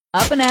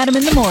Up and Adam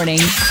in the morning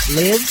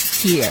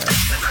lives here.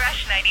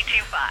 Crush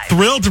 92.5.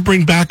 Thrilled to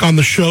bring back on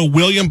the show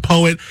William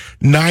Poett,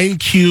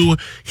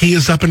 9Q. He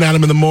is Up and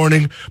Adam in the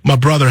morning. My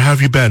brother, how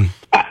have you been?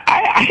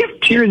 I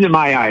have tears in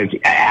my eyes.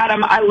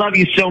 Adam, I love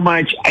you so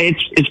much.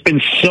 It's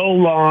been so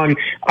long.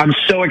 I'm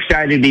so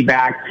excited to be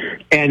back.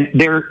 And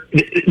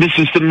this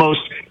is the most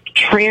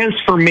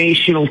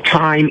transformational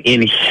time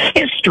in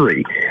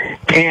history.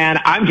 And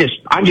I'm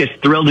just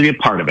thrilled to be a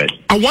part of it.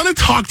 I want to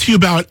talk to you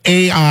about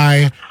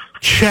AI,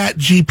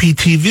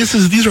 ChatGPT.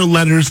 These are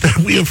letters that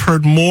we have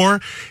heard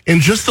more in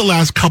just the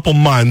last couple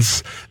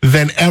months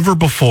than ever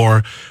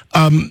before.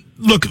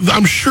 Look,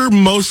 I'm sure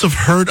most have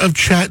heard of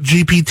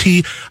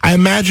ChatGPT. I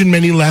imagine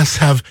many less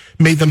have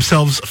made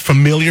themselves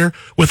familiar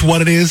with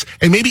what it is,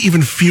 and maybe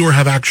even fewer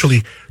have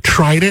actually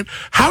tried it.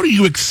 How do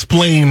you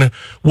explain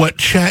what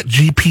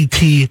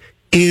ChatGPT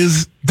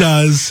is,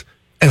 does,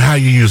 and how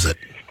you use it?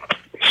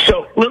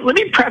 So let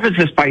me preface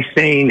this by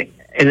saying,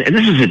 and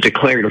this is a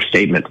declarative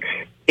statement,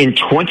 in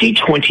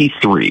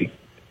 2023,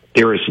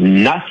 there is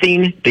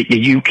nothing that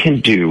you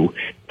can do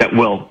that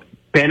will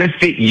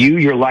benefit you,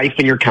 your life,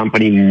 and your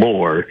company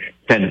more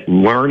than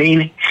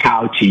learning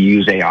how to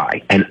use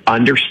AI and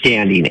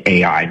understanding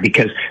AI.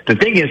 Because the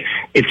thing is,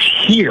 it's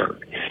here.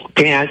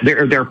 And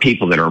there are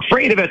people that are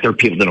afraid of it. There are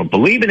people that don't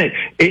believe in it.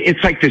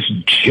 It's like this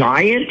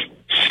giant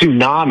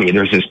tsunami.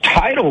 There's this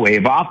tidal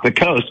wave off the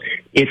coast.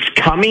 It's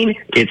coming.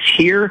 It's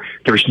here.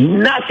 There's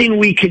nothing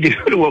we can do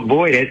to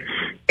avoid it.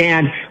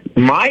 And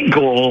my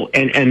goal,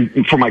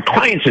 and for my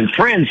clients and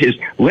friends, is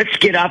let's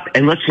get up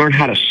and let's learn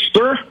how to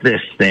surf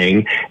this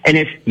thing. And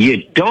if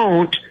you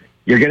don't,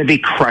 you're going to be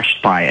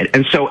crushed by it.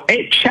 And so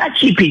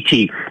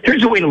ChatGPT,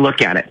 here's a way to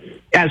look at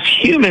it. As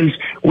humans,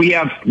 we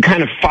have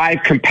kind of 5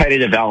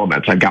 competitive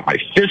elements. I've got my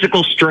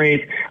physical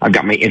strength, I've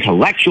got my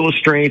intellectual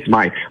strength,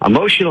 my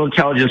emotional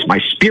intelligence, my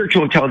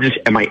spiritual intelligence,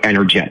 and my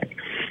energetic.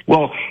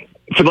 Well,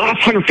 for the last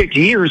 150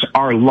 years,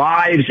 our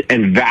lives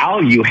and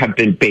value have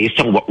been based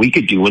on what we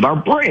could do with our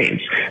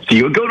brains. So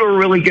you would go to a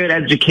really good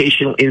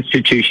educational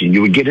institution,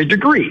 you would get a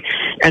degree,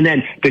 and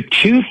then the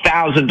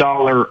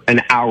 $2,000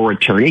 an hour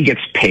attorney gets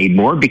paid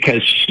more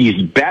because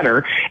she's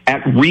better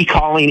at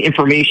recalling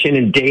information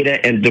and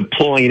data and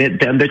deploying it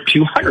than the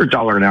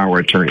 $200 an hour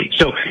attorney.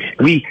 So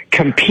we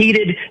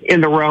competed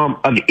in the realm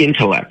of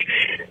intellect.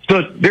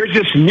 So there's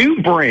this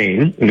new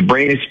brain, and the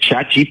brain is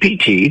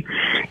ChatGPT,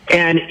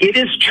 and it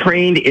is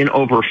trained in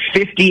over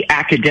 50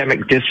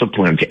 academic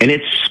disciplines, and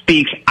it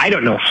speaks I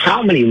don't know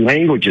how many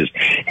languages.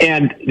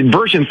 And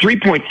version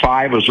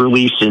 3.5 was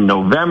released in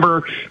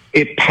November.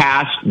 It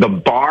passed the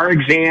bar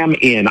exam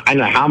in I don't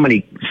know how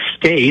many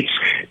states,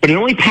 but it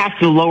only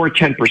passed the lower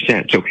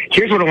 10%. So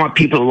here's what I want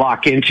people to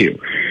lock into.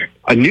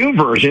 A new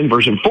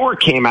version 4,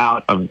 came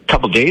out a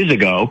couple days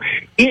ago.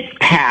 It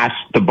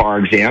passed the bar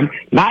exam,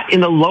 not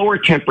in the lower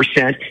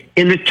 10%,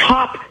 in the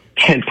top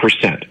 10%.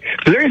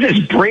 So there's this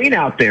brain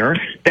out there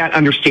that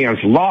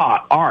understands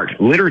law, art,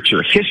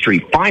 literature, history,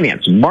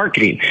 finance,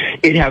 marketing.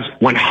 It has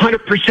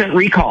 100%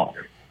 recall.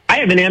 I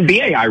have an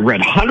MBA. I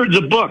read hundreds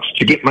of books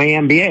to get my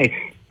MBA.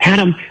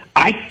 Adam,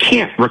 I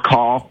can't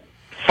recall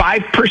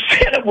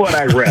 5% of what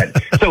I read.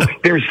 So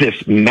there's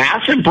this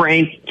massive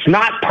brain. It's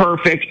not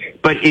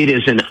perfect, but it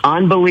is an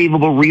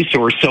unbelievable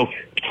resource. So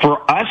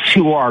for us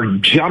who are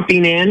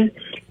jumping in,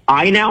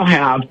 I now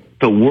have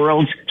the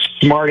world's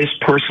smartest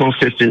personal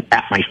assistant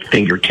at my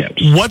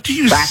fingertips. What do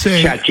you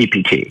say?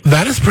 ChatGPT.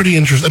 That is pretty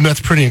interesting. I mean,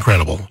 that's pretty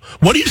incredible.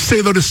 What do you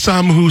say, though, to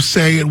some who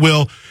say it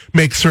will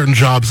make certain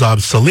jobs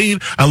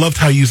obsolete? I loved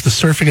how you used the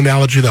surfing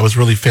analogy. That was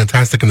really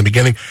fantastic in the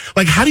beginning.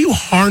 Like, how do you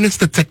harness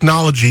the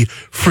technology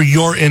for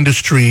your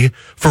industry,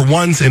 for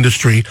one's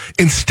industry,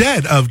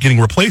 instead of getting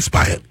replaced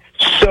by it?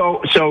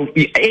 So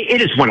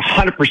it is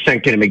 100%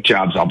 going to make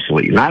jobs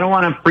obsolete. And I don't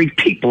want to freak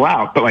people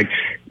out, but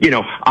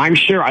I'm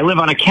sure I live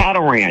on a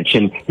cattle ranch,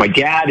 and my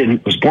dad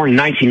was born in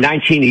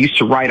 1919. He used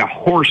to ride a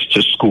horse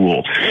to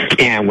school.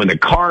 And when the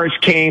cars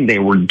came, they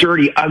were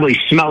dirty, ugly,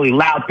 smelly,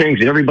 loud things,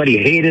 and everybody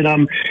hated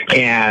them.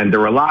 And there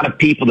were a lot of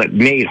people that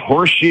made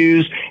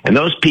horseshoes, and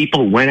those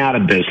people went out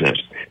of business.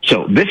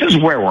 So this is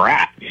where we're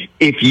at.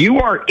 If you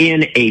are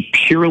in a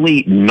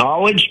purely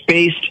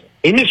knowledge-based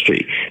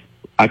industry,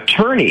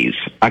 attorneys,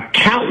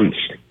 accountants,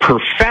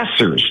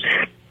 professors,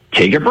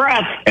 take a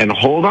breath and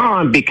hold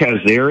on, because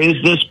there is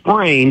this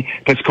brain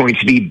that's going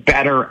to be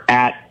better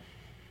at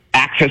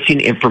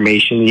accessing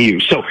information than you.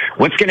 So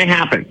what's going to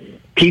happen?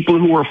 People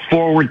who are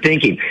forward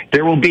thinking,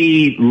 there will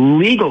be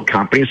legal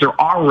companies,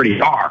 there already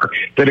are,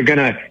 that are going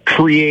to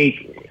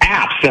create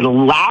apps that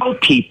allow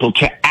people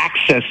to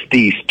access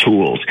these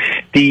tools.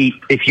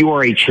 If you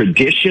are a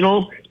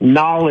traditional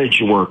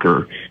knowledge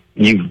worker,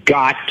 you've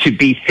got to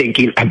be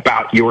thinking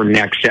about your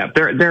next step.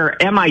 There are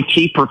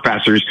MIT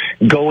professors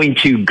going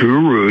to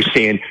gurus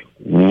saying,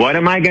 what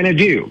am I going to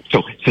do?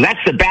 So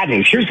that's the bad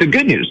news. Here's the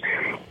good news.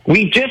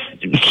 we just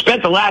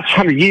spent the last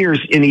 100 years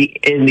in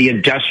the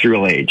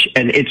industrial age,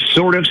 and it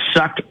sort of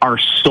sucked our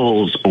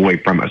souls away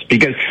from us,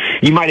 because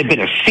you might have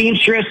been a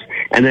seamstress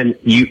and then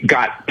you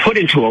got put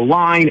into a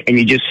line and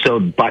you just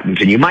sewed buttons,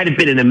 and you might have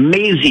been an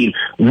amazing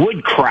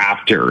wood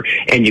crafter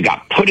and you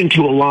got put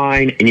into a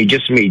line and you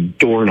just made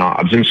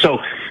doorknobs. And so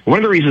one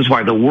of the reasons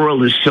why the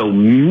world is so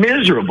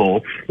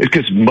miserable is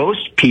because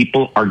most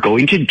people are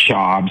going to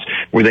jobs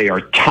where they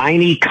are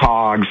tiny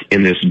cogs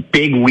in this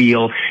big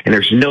wheel and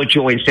there's no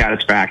joy and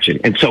satisfaction.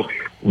 And so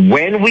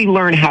when we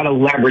learn how to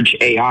leverage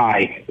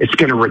AI, it's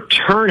going to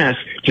return us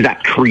to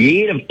that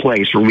creative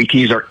place where we can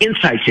use our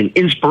insights and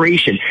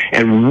inspiration,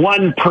 and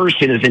one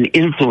person as an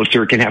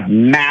influencer can have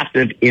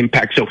massive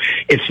impact. So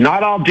it's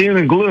not all doom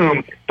and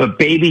gloom, but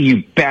baby,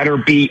 you better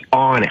be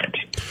on it.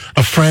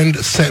 A friend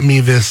sent me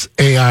this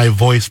AI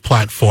voice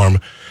platform.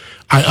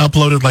 I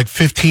uploaded like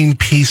 15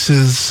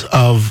 pieces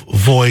of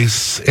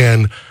voice,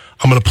 and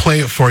I'm going to play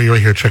it for you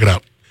right here. Check it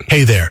out.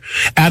 Hey there,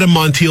 Adam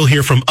Montiel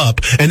here from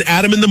Up, and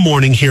Adam in the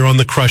Morning here on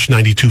the Crush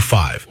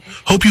 92.5.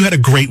 Hope you had a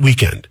great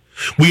weekend.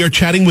 We are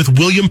chatting with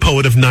William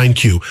Poett of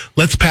 9Q.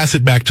 Let's pass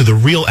it back to the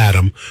real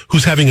Adam,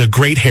 who's having a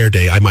great hair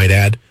day, I might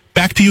add.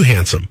 Back to you,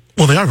 handsome.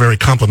 Well, they are very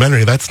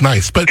complimentary. That's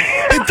nice, but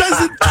it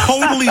doesn't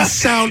totally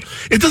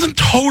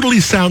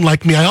sound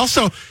like me. I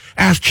also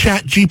asked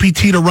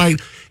ChatGPT to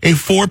write a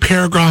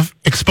 4-paragraph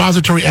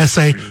expository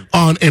essay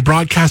on a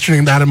broadcaster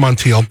named Adam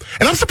Montiel.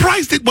 And I'm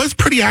surprised it was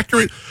pretty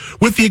accurate,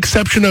 with the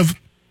exception of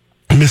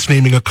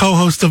misnaming a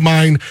co-host of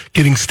mine,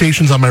 getting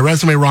stations on my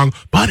resume wrong,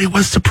 but it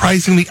was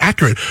surprisingly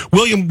accurate.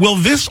 William, will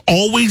this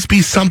always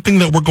be something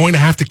that we're going to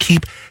have to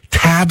keep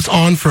tabs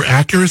on for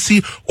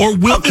accuracy, or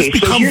will this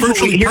become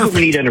virtually perfect? Here's what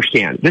we need to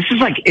understand. This is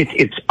like,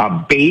 it's a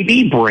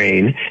baby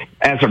brain.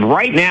 As of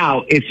right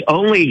now, it's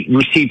only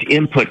received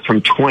input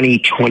from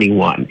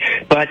 2021.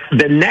 But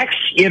the next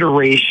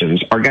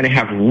iterations are going to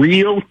have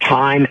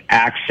real-time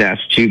access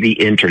to the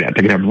internet.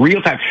 They're going to have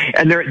real-time,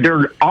 and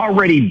they're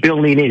already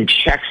building in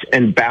checks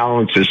and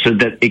balances so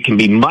that it can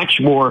be much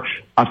more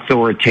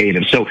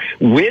authoritative. So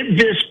with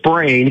this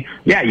brain,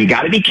 yeah, you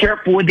got to be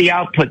careful with the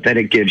output that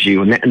it gives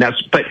you, and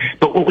that's. But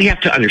what we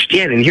have to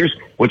understand, and here's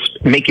what's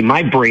making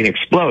my brain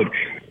explode.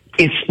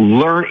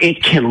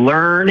 It can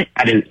learn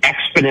at an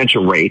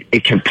exponential rate.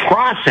 It can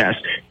process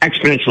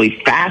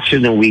exponentially faster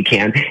than we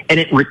can, and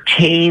it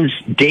retains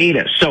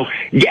data. So,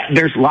 yeah,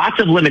 there's lots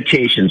of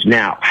limitations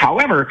now.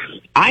 However,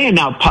 I am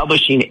now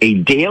publishing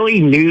a daily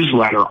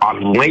newsletter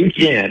on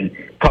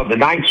LinkedIn called the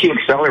 9Q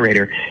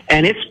Accelerator,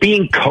 and it's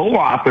being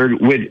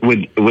co-authored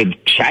with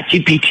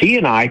ChatGPT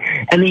and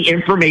and the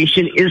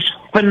information is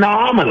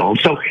phenomenal.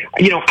 So,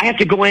 I have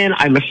to go in,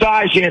 I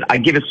massage it, I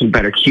give it some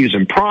better cues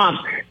and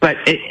prompts, but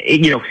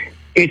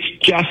it's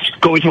just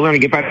going to learn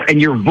and get better.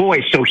 And your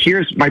voice. So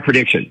here's my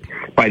prediction.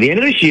 By the end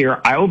of this year,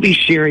 I will be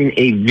sharing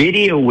a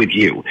video with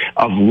you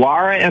of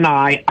Laura and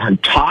I on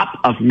top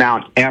of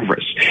Mount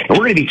Everest. And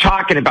we're going to be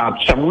talking about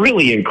some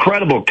really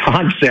incredible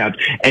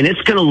concept, and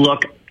it's going to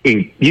look,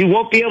 you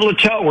won't be able to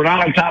tell we're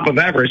not on top of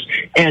Everest,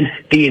 and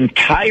the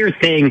entire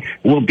thing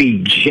will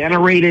be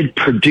generated,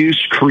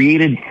 produced,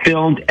 created,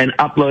 filmed, and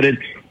uploaded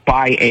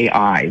by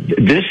AI.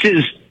 This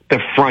is the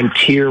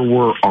frontier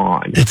we're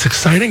on. It's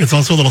exciting. It's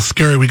also a little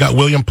scary. We got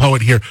William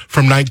Poett here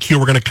from 9Q.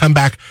 We're going to come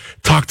back,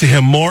 talk to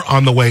him more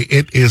on the way.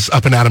 It is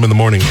Up and Adam in the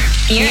Morning.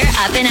 You're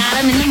Up and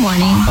Adam in the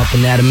Morning. Up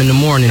and Adam in the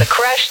Morning. The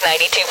Crush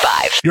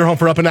 92.5. You're home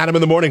for Up and Adam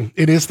in the Morning.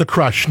 It is the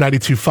Crush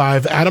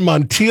 92.5. Adam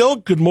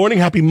Montiel, good morning.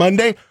 Happy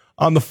Monday.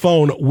 On the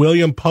phone,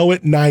 William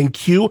Poett,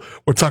 9Q.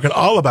 We're talking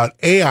all about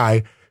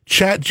AI,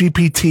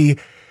 ChatGPT,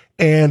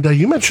 and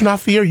you mentioned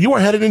off the air you are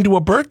headed into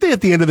a birthday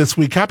at the end of this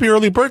week. Happy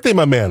early birthday,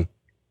 my man.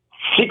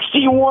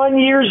 61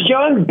 years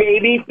young,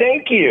 baby.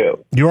 Thank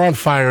you. You're on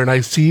fire, and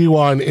I see you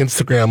on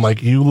Instagram.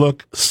 Like, you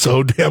look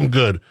so damn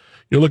good.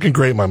 You're looking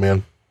great, my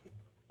man.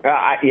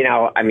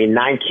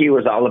 9Q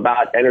is all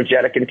about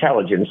energetic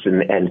intelligence,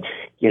 and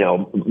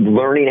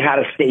learning how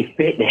to stay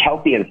fit and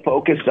healthy and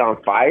focused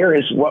on fire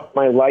is what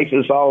my life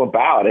is all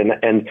about.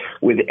 And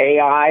with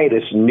AI,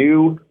 this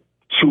new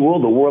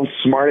tool, the world's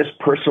smartest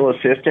personal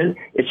assistant,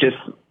 it's just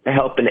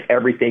helping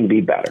everything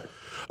be better.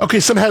 Okay,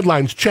 some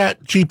headlines.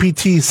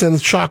 ChatGPT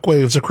sends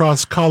shockwaves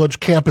across college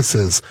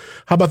campuses.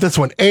 How about this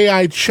one?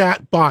 AI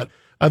chatbot,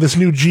 this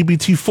new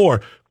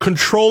GPT-4,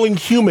 controlling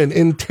human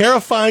in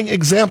terrifying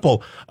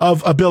example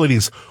of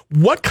abilities.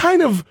 What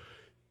kind of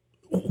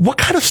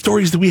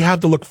stories do we have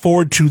to look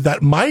forward to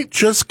that might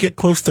just get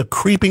close to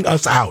creeping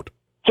us out?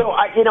 So,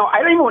 I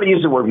don't even want to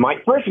use the word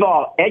might. First of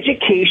all,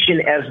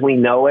 education as we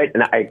know it,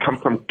 and I come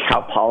from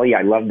Cal Poly,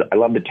 I love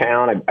the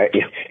town,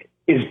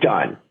 is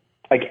done.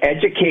 Like,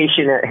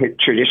 education,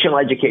 traditional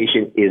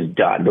education is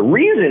done. The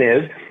reason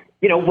is,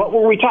 what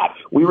were we taught?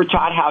 We were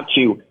taught how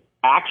to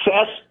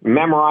access,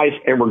 memorize,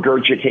 and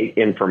regurgitate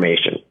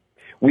information.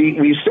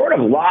 We sort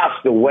of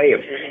lost the way of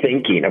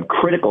thinking, of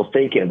critical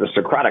thinking, of the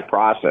Socratic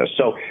process.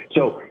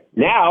 So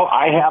now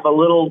I have a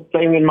little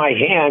thing in my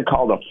hand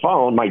called a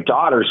phone. My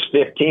daughter's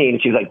 15.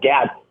 She's like,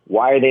 Dad,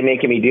 why are they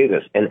making me do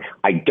this? And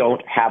I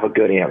don't have a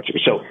good answer.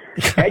 So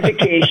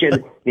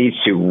education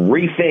needs to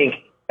rethink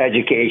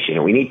education.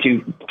 And we need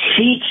to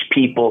teach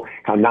people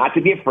how not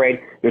to be afraid.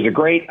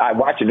 I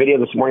watched a video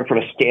this morning from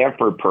a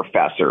Stanford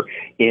professor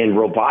in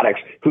robotics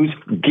who's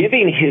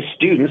giving his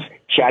students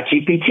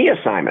ChatGPT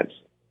assignments.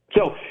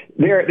 So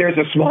there's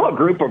a small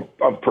group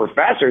of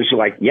professors who are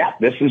like, yeah,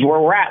 this is where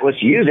we're at.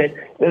 Let's use it.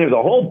 Then there's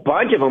a whole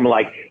bunch of them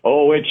like,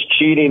 oh, it's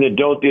cheating and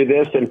don't do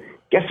this. And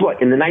guess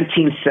what? In the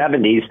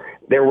 1970s,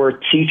 there were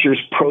teachers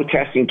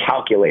protesting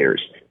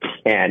calculators.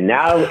 And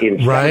now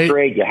in seventh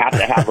grade, you have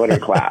to have one in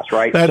class,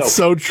 right? That's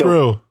so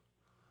true.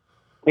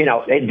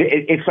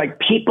 It's like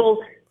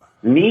people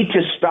need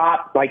to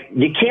stop. Like,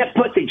 you can't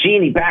put the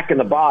genie back in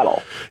the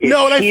bottle.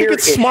 No, and I think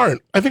it's smart.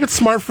 I think it's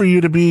smart for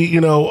you to be,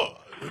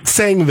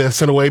 saying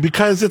this in a way,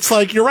 because it's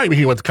like, you're right.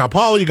 You went to Cal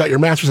Poly, you got your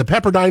master's at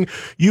Pepperdine.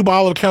 You, by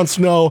all accounts,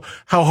 know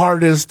how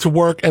hard it is to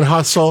work and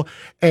hustle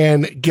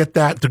and get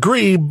that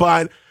degree.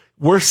 But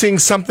we're seeing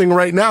something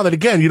right now that,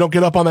 again, you don't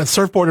get up on that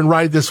surfboard and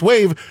ride this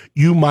wave,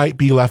 you might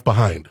be left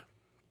behind.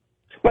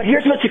 But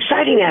here's what's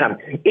exciting, Adam.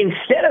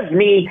 Instead of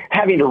me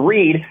having to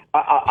read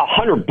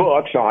 100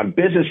 books on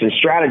business and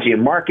strategy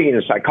and marketing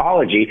and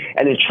psychology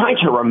and then trying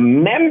to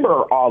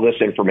remember all this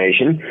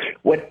information,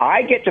 what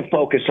I get to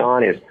focus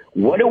on is,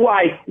 what do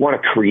I want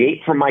to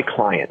create for my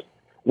client?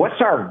 What's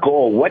our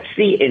goal? What's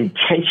the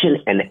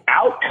intention and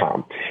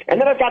outcome? And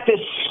then I've got this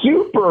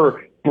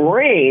super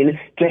brain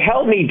to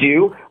help me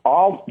do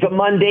all the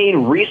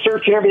mundane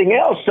research and everything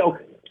else. So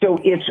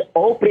it's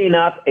opening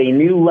up a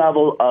new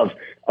level of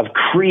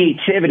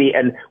creativity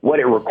and what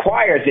it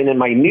requires. And in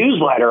my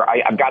newsletter,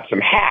 I've got some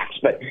hacks,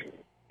 but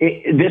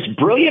this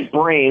brilliant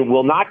brain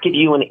will not give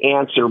you an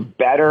answer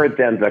better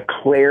than the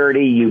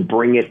clarity you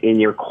bring it in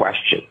your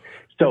question.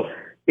 So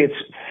it's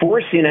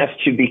forcing us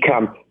to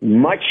become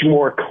much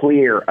more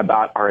clear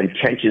about our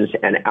intentions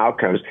and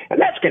outcomes. And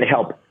that's going to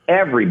help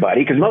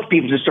everybody, because most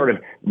people just sort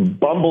of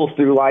bumble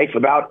through life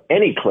without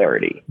any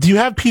clarity. Do you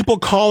have people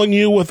calling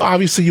you with,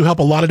 obviously you help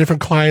a lot of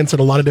different clients in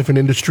a lot of different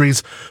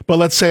industries, but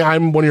let's say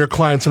I'm one of your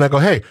clients and I go,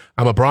 hey,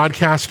 I'm a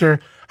broadcaster.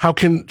 How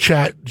can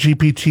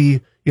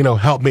ChatGPT,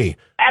 help me?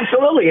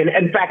 Absolutely. And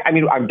in fact, I'm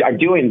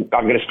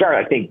going to start,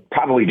 I think,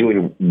 probably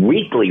doing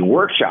weekly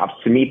workshops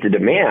to meet the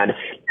demand.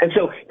 And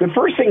so the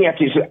first thing you have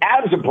to do, so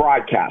Adam's a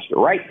broadcaster,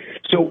 right?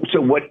 So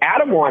what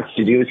Adam wants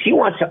to do is he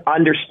wants to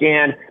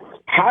understand,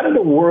 how do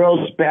the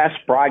world's best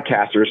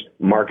broadcasters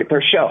market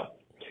their show?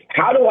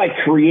 How do I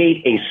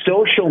create a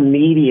social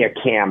media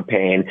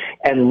campaign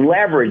and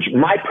leverage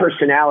my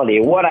personality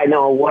and what I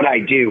know and what I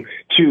do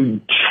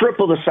to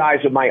triple the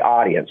size of my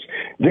audience?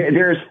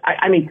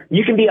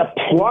 You can be a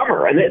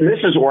plumber, and this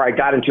is where I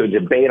got into a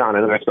debate on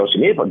another social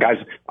media, but guys,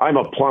 I'm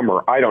a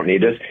plumber. I don't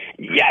need this.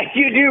 Yes,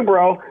 you do,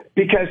 bro,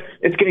 because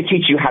it's going to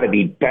teach you how to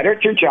be better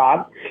at your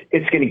job.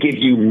 It's going to give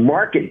you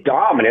market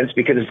dominance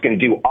because it's going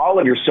to do all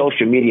of your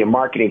social media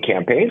marketing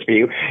campaigns for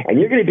you, and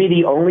you're going to be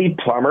the only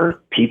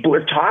plumber people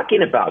are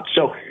talking about.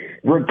 So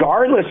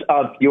regardless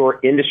of your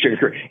industry,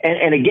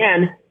 and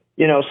again,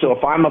 so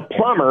if I'm a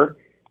plumber,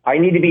 I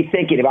need to be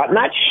thinking about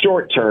not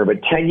short term, but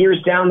 10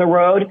 years down the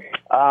road,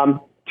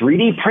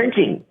 3D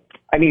printing.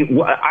 I need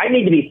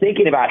to be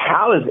thinking about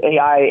how is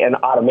AI and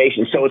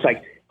automation. So it's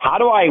like, how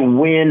do I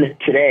win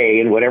today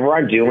in whatever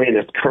I'm doing in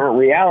this current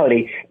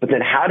reality? But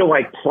then how do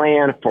I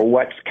plan for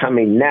what's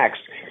coming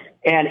next?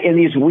 And in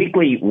these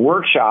weekly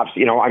workshops,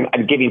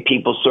 I'm giving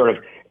people sort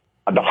of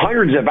the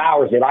hundreds of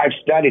hours that I've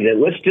studied it.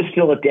 Let's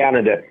distill it down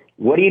into,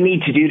 what do you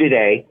need to do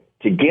today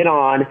to get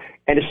on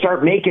and to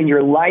start making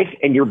your life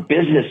and your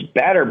business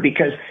better?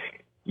 Because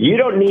you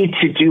don't need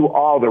to do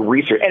all the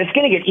research. And it's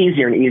going to get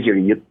easier and easier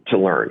to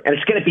learn. And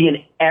it's going to be in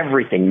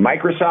everything.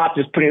 Microsoft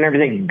is putting in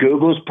everything.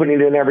 Google's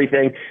putting it in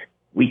everything.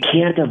 We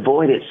can't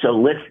avoid it.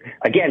 So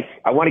again,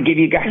 I want to give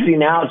you guys the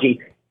analogy.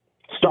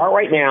 Start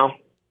right now.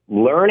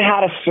 Learn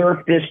how to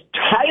surf this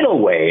tidal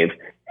wave.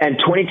 And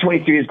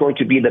 2023 is going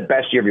to be the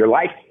best year of your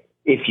life.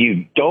 If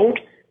you don't,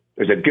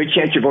 there's a good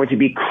chance you're going to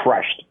be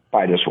crushed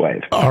by this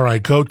wave. All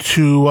right, go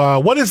to,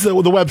 what is the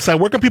website?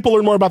 Where can people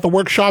learn more about the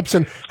workshops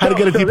and how to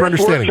get a deeper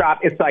understanding? Workshop,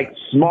 it's like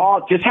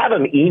small, just have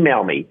them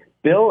email me,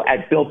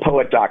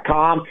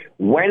 bill@billpoett.com.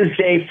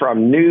 Wednesday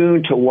from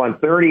noon to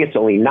 1:30. It's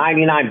only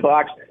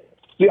 $99.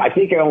 I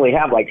think I only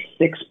have like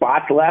 6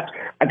 spots left.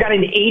 I've got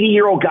an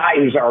 80-year-old guy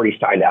who's already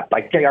signed up.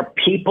 Like, there are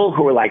people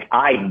who are like,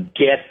 I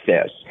get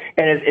this.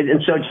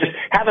 And so just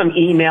have them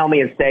email me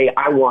and say,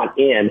 I want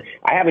in.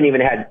 I haven't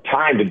even had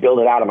time to build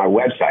it out on my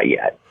website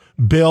yet.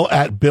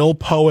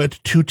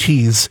 Bill@BillPoett, 2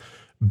 T's,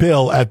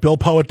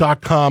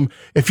 Bill@BillPoett.com.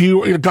 If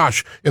you, in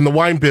the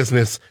wine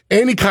business,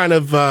 any kind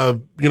of,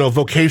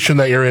 vocation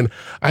that you're in,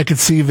 I could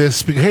see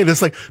this. Hey,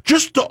 this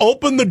just to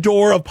open the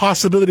door of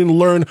possibility and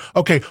learn,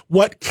 okay,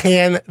 what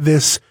can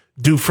this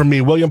do for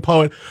me? William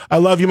Poett, I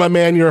love you, my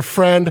man. You're a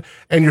friend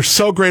and you're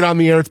so great on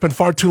the air. It's been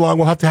far too long.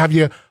 We'll have to have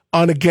you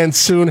on again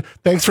soon.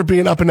 Thanks for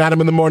being up and Adam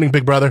in the morning,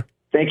 big brother.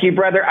 Thank you,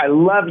 brother. I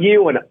love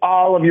you and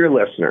all of your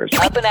listeners.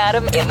 Up and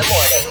Adam in the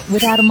morning.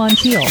 With Adam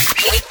Montiel.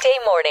 Weekday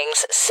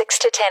mornings, 6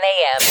 to 10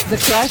 a.m. The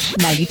Crush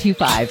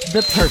 92.5,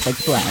 the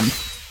perfect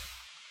blend.